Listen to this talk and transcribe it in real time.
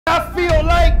I feel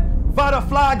like Vada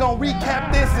gonna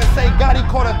recap this and say Gotti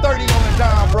caught a 30 on the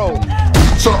John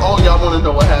Road. So all y'all wanna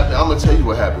know what happened? I'm gonna tell you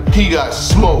what happened. He got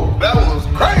smoked. That was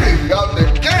crazy out the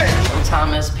game.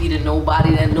 Sometimes SP to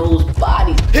nobody that knows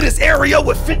body. Hit this area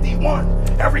with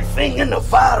 51. Everything in the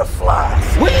Vada flies.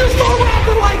 When you start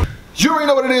rapping like... You already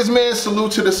know what it is, man.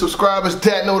 Salute to the subscribers.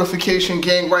 Dat notification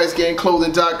gang,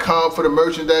 RiceGangClothing.com for the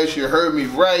merchandise. You heard me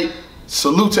right.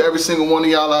 Salute to every single one of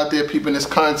y'all out there peeping this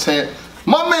content.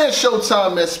 My man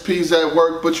Showtime SP's at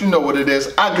work, but you know what it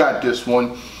is. I got this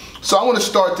one. So I want to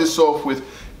start this off with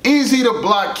Eazy the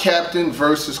Block Captain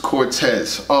versus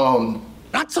Cortez.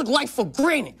 I took life for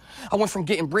granted. I went from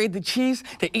getting bread to cheese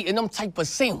to eating them type of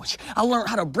sandwich. I learned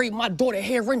how to braid my daughter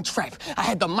hair in trap. I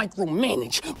had to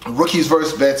micromanage. Rookies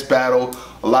versus vets battle.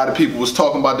 A lot of people was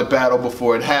talking about the battle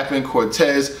before it happened.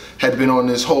 Cortez had been on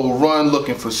this whole run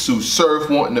looking for Sue Surf,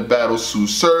 wanting to battle Sue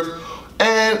Surf.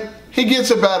 And he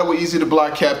gets a battle with Eazy the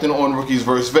Block Captain on Rookies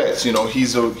vs. Vets. You know,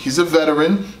 he's a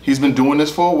veteran. He's been doing this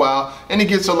for a while, and he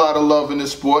gets a lot of love in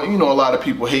this sport. You know, a lot of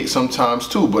people hate sometimes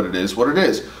too, but it is what it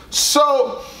is.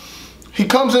 So he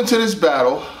comes into this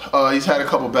battle. He's had a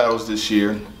couple battles this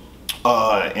year,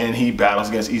 and he battles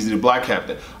against Eazy the Block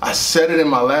Captain. I said it in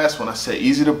my last one. I said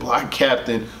Eazy the Block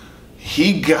Captain,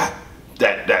 he got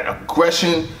that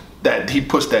aggression, that he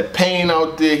puts that pain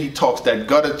out there. He talks that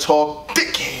gutter talk.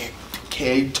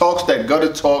 He talks that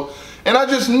gutter talk, and I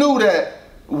just knew that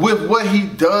with what he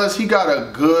does, he got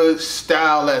a good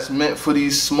style that's meant for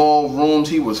these small rooms.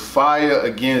 He was fire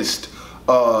against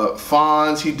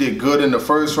Fonz. He did good in the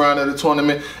first round of the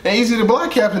tournament, and Eazy the Block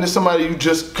Captain is somebody you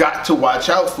just got to watch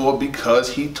out for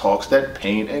because he talks that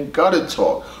pain and gutter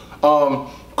talk.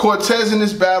 Cortez in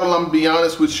this battle, I'm gonna be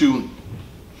honest with you,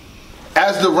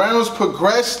 as the rounds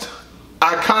progressed,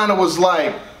 I kind of was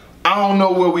like, I don't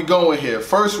know where we going here.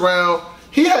 First round,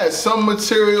 he had some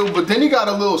material, but then he got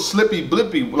a little slippy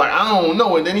blippy, like I don't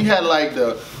know. And then he had like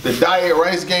the Diet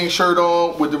Rice Gang shirt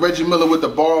on with the Reggie Miller with the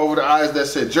bar over the eyes that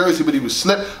said Jersey, but he was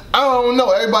slipped. I don't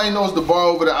know. Everybody knows the bar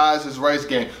over the eyes is Rice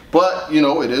Gang, but you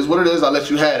know, it is what it is. I'll let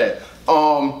you have that.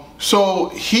 So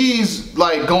he's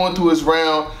like going through his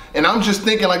round, and I'm just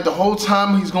thinking like the whole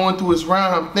time he's going through his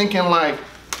round, I'm thinking like,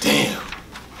 damn,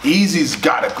 Eazy's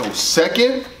gotta go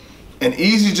second. And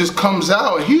Eazy just comes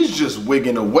out and he's just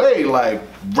wigging away like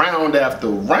round after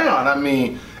round. I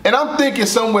mean, and I'm thinking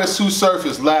somewhere Sue Surf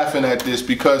is laughing at this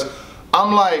because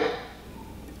I'm like,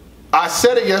 I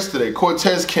said it yesterday,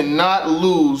 Cortez cannot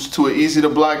lose to an Eazy the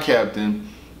Block Captain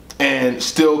and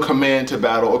still command to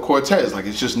battle a Cortez. Like,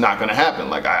 it's just not gonna happen.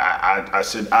 Like I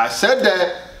said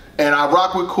that, and I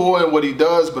rock with Core and what he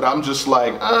does, but I'm just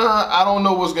like, I don't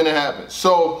know what's gonna happen.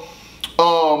 So,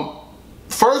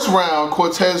 first round,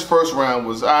 Cortez first round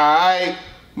was alright,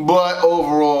 but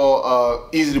overall,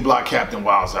 Eazy the Block Captain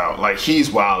wilds out. Like, he's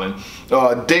wilding.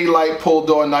 Daylight pulled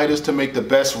all-nighters to make the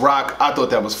best rock. I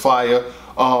thought that was fire.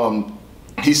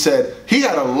 He said, he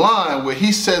had a line where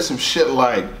he said some shit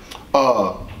like,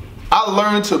 I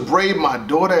learned to braid my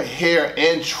daughter hair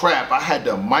and trap. I had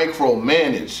to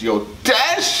micromanage. Yo,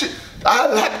 that shit.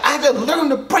 I had to learn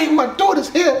to braid my daughter's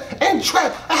hair and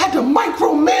trap. I had to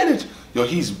micromanage. Yo,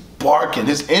 he's barking.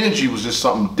 His energy was just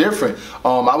something different.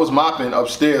 I was mopping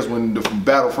upstairs when the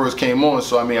battle first came on,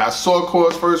 so I mean, I saw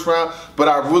Core's first round, but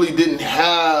I really didn't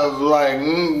have like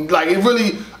it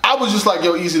really. I was just like,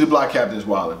 yo, Eazy the Block Captain's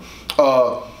wildin'.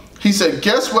 He said,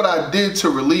 guess what I did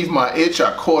to relieve my itch?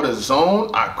 I caught a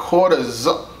zone. I caught a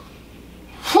zone.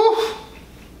 Whew.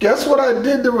 Guess what I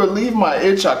did to relieve my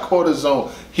itch? I caught a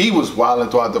zone. He was wildin'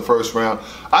 throughout the first round.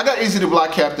 I got Eazy the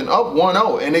Block Captain up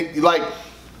 1-0, and it like.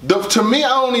 To me, I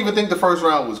don't even think the first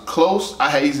round was close.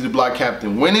 I had Eazy the Block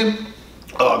Captain winning.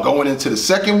 Going into the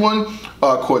second one,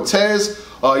 Cortez,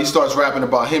 he starts rapping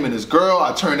about him and his girl.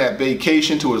 I turn that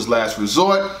vacation to his last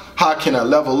resort. How can I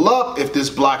level up if this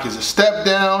block is a step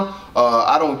down?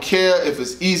 I don't care if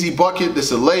it's easy bucket,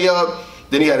 this a layup.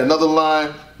 Then he had another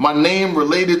line. My name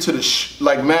related to the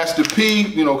like Master P,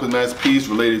 you know, because Master P is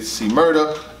related to C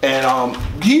Murder. And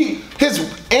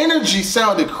his energy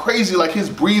sounded crazy. Like his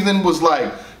breathing was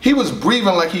like, he was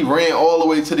breathing like he ran all the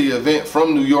way to the event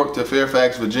from New York to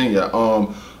Fairfax, Virginia.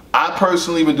 I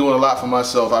personally been doing a lot for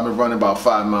myself. I've been running about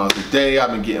 5 miles a day.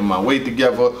 I've been getting my weight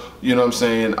together. You know what I'm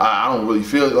saying? I don't really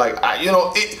feel like, you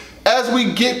know, as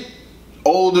we get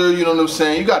older, you know what I'm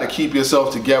saying, you got to keep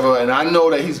yourself together. And I know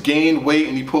that he's gained weight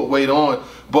and he put weight on,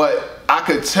 but I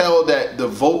could tell that the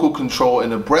vocal control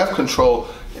and the breath control,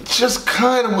 it just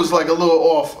kind of was like a little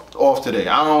off today.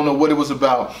 I don't know what it was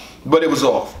about, but it was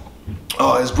off.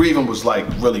 His breathing was like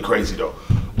really crazy though.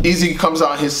 Eazy comes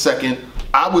out his second.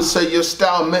 I would say your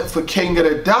style meant for King of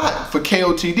the Dot, for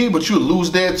KOTD, but you lose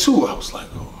there too. I was like,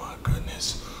 oh my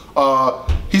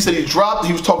He said he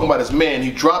was talking about his man.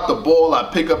 He dropped the ball,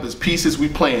 I pick up his pieces, we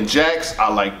playing jacks.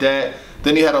 I like that.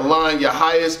 Then he had a line, your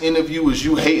highest interview is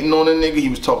you hating on a nigga. He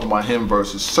was talking about him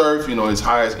versus Surf, you know, his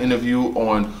highest interview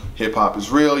on Hip Hop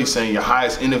Is Real. He's saying your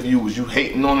highest interview was you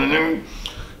hating on a nigga.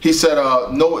 He said,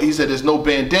 there's no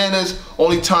bandanas.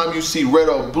 Only time you see red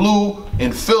or blue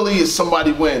in Philly is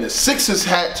somebody wearing a Sixers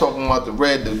hat, talking about the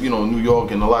red, you know, New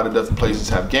York and a lot of different places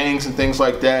have gangs and things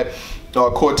like that.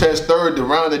 Cortez third, the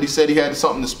round that he said he had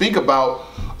something to speak about,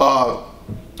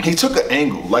 he took an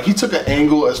angle. Like, he took an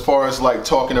angle as far as like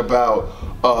talking about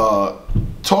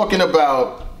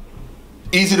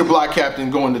Eazy the Block Captain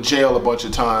going to jail a bunch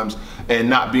of times and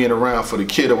not being around for the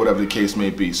kid or whatever the case may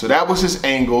be. So that was his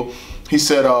angle. He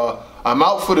said, I'm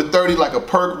out for the 30 like a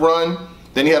perk run.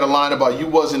 Then he had a line about you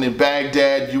wasn't in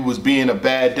Baghdad, you was being a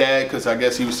bad dad, because I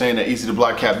guess he was saying that Eazy the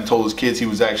Block Captain told his kids he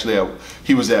was actually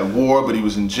at war, but he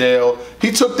was in jail. He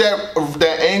took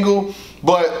that angle,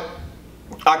 but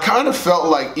I kind of felt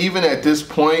like even at this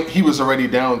point, he was already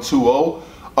down 2-0.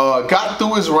 Got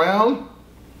through his round,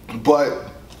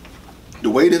 but the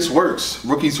way this works,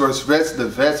 rookies versus vets, the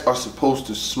vets are supposed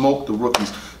to smoke the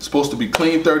rookies. It's supposed to be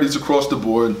clean 30s across the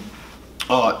board,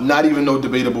 not even no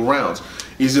debatable rounds.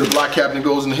 Eazy the Block Captain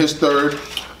goes into his third.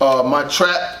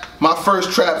 My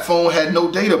first trap phone had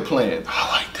no data plan.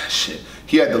 I like that shit.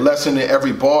 He had the lesson in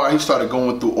every bar. He started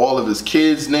going through all of his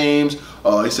kids' names.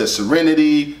 He said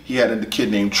Serenity. He had a kid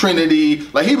named Trinity.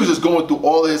 Like, he was just going through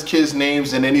all of his kids'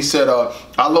 names. And then he said,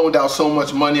 I loaned out so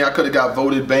much money, I could have got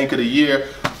voted Bank of the Year.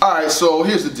 All right, so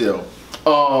here's the deal.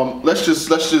 Let's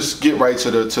just get right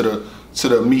to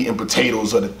the meat and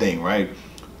potatoes of the thing, right?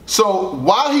 So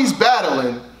while he's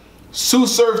battling, Sue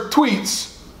Surf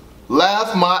tweets,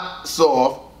 laugh my ass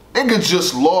off. Nigga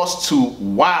just lost to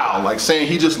Wow, like saying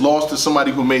he just lost to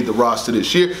somebody who made the roster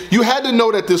this year. You had to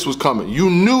know that this was coming. You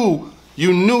knew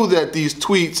that these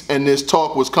tweets and this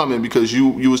talk was coming because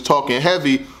you was talking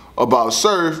heavy about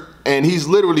Surf, and he's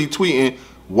literally tweeting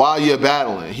while you're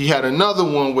battling. He had another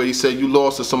one where he said you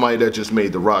lost to somebody that just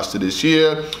made the roster this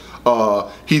year.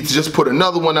 He just put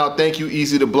another one out. Thank you,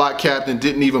 Eazy the Block Captain.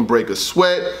 Didn't even break a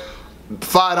sweat.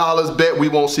 $5 bet we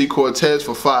won't see Cortez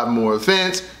for 5 more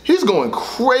events. He's going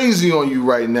crazy on you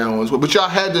right now, but y'all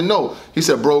had to know. He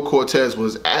said, bro, Cortez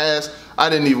was ass. I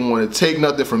didn't even want to take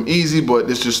nothing from Eazy, but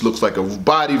this just looks like a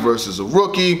body versus a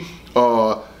rookie.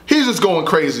 He's just going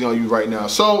crazy on you right now.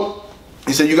 So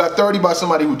he said, you got 30 by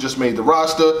somebody who just made the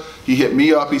roster. He hit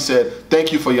me up. He said,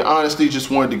 thank you for your honesty.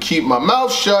 Just wanted to keep my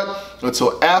mouth shut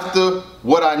until after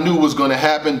what I knew was going to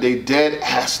happen. They dead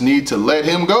ass need to let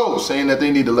him go, saying that they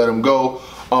need to let him go.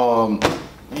 Y'all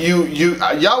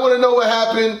want to know what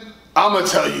happened? I'm going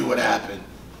to tell you what happened.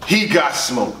 He got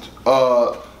smoked.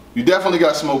 You definitely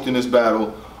got smoked in this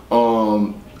battle.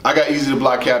 I got Eazy the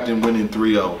Block Captain winning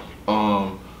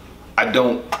 3-0. I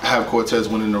don't have Cortez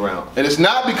winning the round. And it's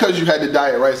not because you had the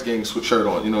Diet Rice Gang shirt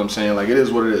on, you know what I'm saying? Like, it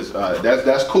is what it is.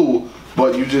 That's cool,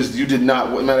 but you did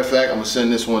not. Matter of fact, I'm gonna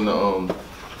send this one to,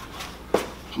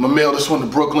 I'm gonna mail this one to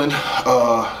Brooklyn.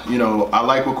 You know, I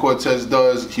like what Cortez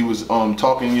does. He was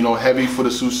talking, you know, heavy for the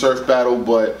Sue Surf battle,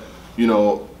 but, you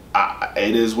know,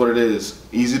 it is what it is.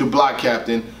 Eazy the Block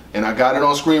Captain, and I got it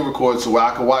on screen record so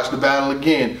I can watch the battle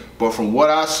again. But from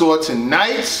what I saw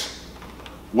tonight,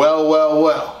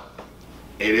 well.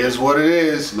 It is what it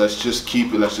is. Let's just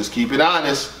keep it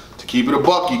honest. To keep it a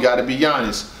buck, you gotta be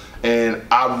honest. And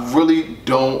I really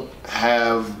don't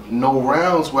have no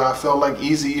rounds where I felt like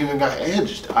Eazy even got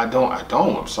edged. I don't,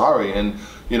 I'm sorry. And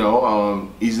you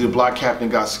know, Eazy the Block Captain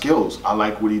got skills. I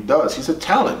like what he does. He's a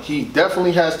talent. He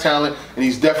definitely has talent, and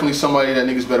he's definitely somebody that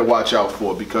niggas better watch out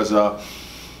for, because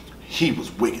he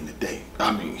was wigging today.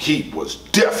 I mean, he was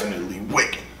definitely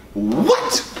wigging.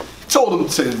 What? Told him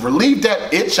to relieve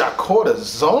that itch. I caught a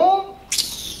zone.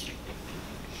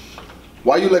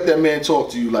 Why you let that man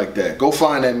talk to you like that? Go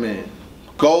find that man.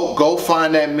 Go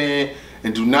find that man,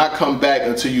 and do not come back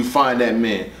until you find that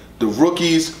man. The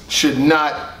rookies should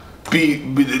not be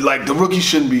like, the rookies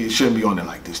shouldn't be on there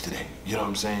like this today. You know what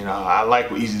I'm saying? I like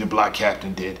what Eazy the Block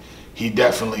Captain did. He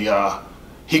definitely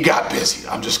he got busy.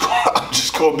 I'm just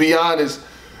gonna be honest.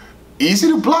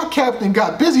 Eazy the Block Captain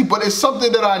got busy, but it's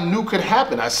something that I knew could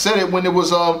happen. I said it when it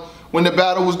was when the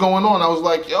battle was going on. I was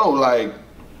like, yo, like,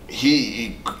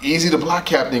 Eazy the Block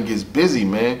Captain gets busy,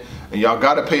 man, and y'all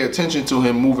gotta pay attention to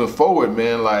him moving forward,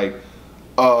 man. Like,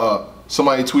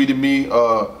 somebody tweeted me,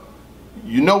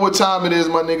 you know what time it is,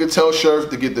 my nigga. Tell Sheriff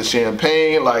to get the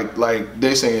champagne. Like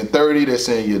they're saying 30, they're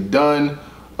saying you're done.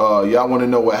 Y'all want to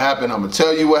know what happened? I'm gonna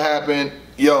tell you what happened.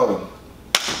 Yo.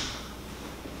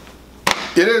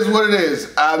 It is what it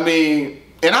is. I mean,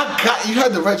 And you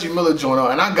had the Reggie Miller joint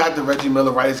on, and I got the Reggie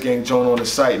Miller Rice Gang joint on the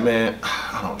site, man.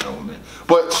 I don't know, man.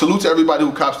 But salute to everybody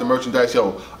who cops the merchandise.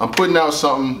 Yo, I'm putting out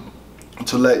something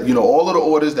to let you know all of the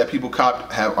orders that people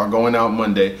cop are going out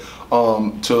Monday.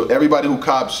 To everybody who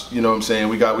cops, you know what I'm saying,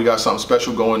 we got something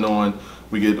special going on.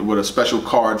 We get with a special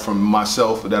card from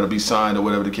myself that'll be signed or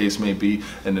whatever the case may be.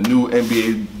 And the new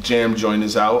NBA Jam joint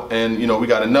is out. And you know, we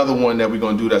got another one that we're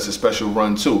gonna do that's a special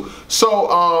run too.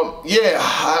 So yeah,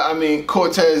 I mean,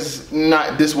 Cortez,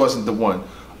 this wasn't the one.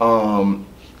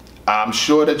 I'm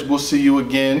sure that we'll see you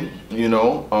again, you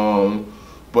know.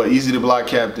 But Eazy the Block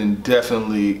Captain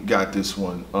definitely got this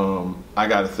one. I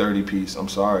got a 30 piece. I'm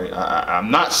sorry. I'm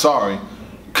not sorry,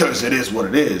 because it is what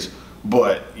it is.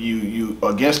 But you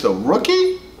against a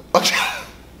rookie?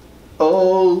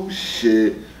 Oh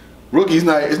shit. Rookie's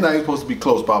it's not even supposed to be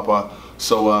close, Papa.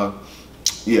 So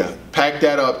yeah, pack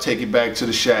that up, take it back to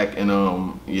the shack, and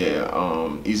yeah,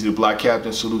 Eazy the Block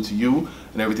Captain, salute to you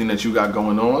and everything that you got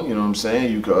going on. You know what I'm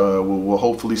saying? You we'll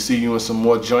hopefully see you in some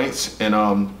more joints, and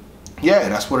yeah,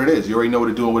 that's what it is. You already know what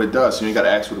to do and what it does, so you ain't gotta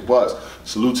ask what it was.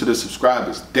 Salute to the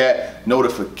subscribers. That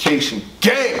notification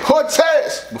gang.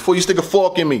 Cortez, before you stick a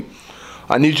fork in me,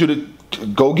 I need you to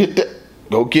go get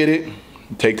it.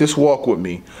 Take this walk with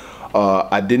me.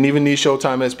 I didn't even need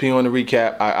Showtime SP on the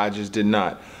recap. I just did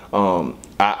not.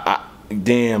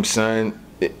 Damn, son.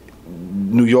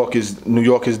 New York is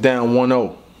down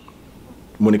 1-0.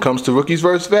 When it comes to rookies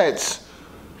versus vets,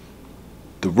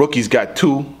 the rookies got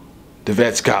 2. The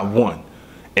vets got 1,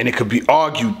 and it could be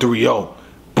argued 3-0,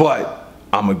 but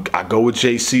I go with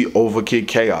JC over Kid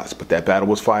Chaos. But that battle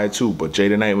was fire too. But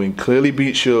Jada Nightwing clearly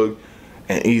beat Suge,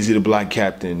 and Eazy the Block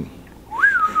Captain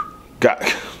got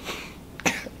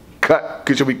cut.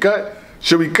 Should we cut?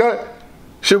 Should we cut?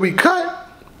 Should we cut?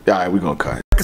 All right, we're gonna cut.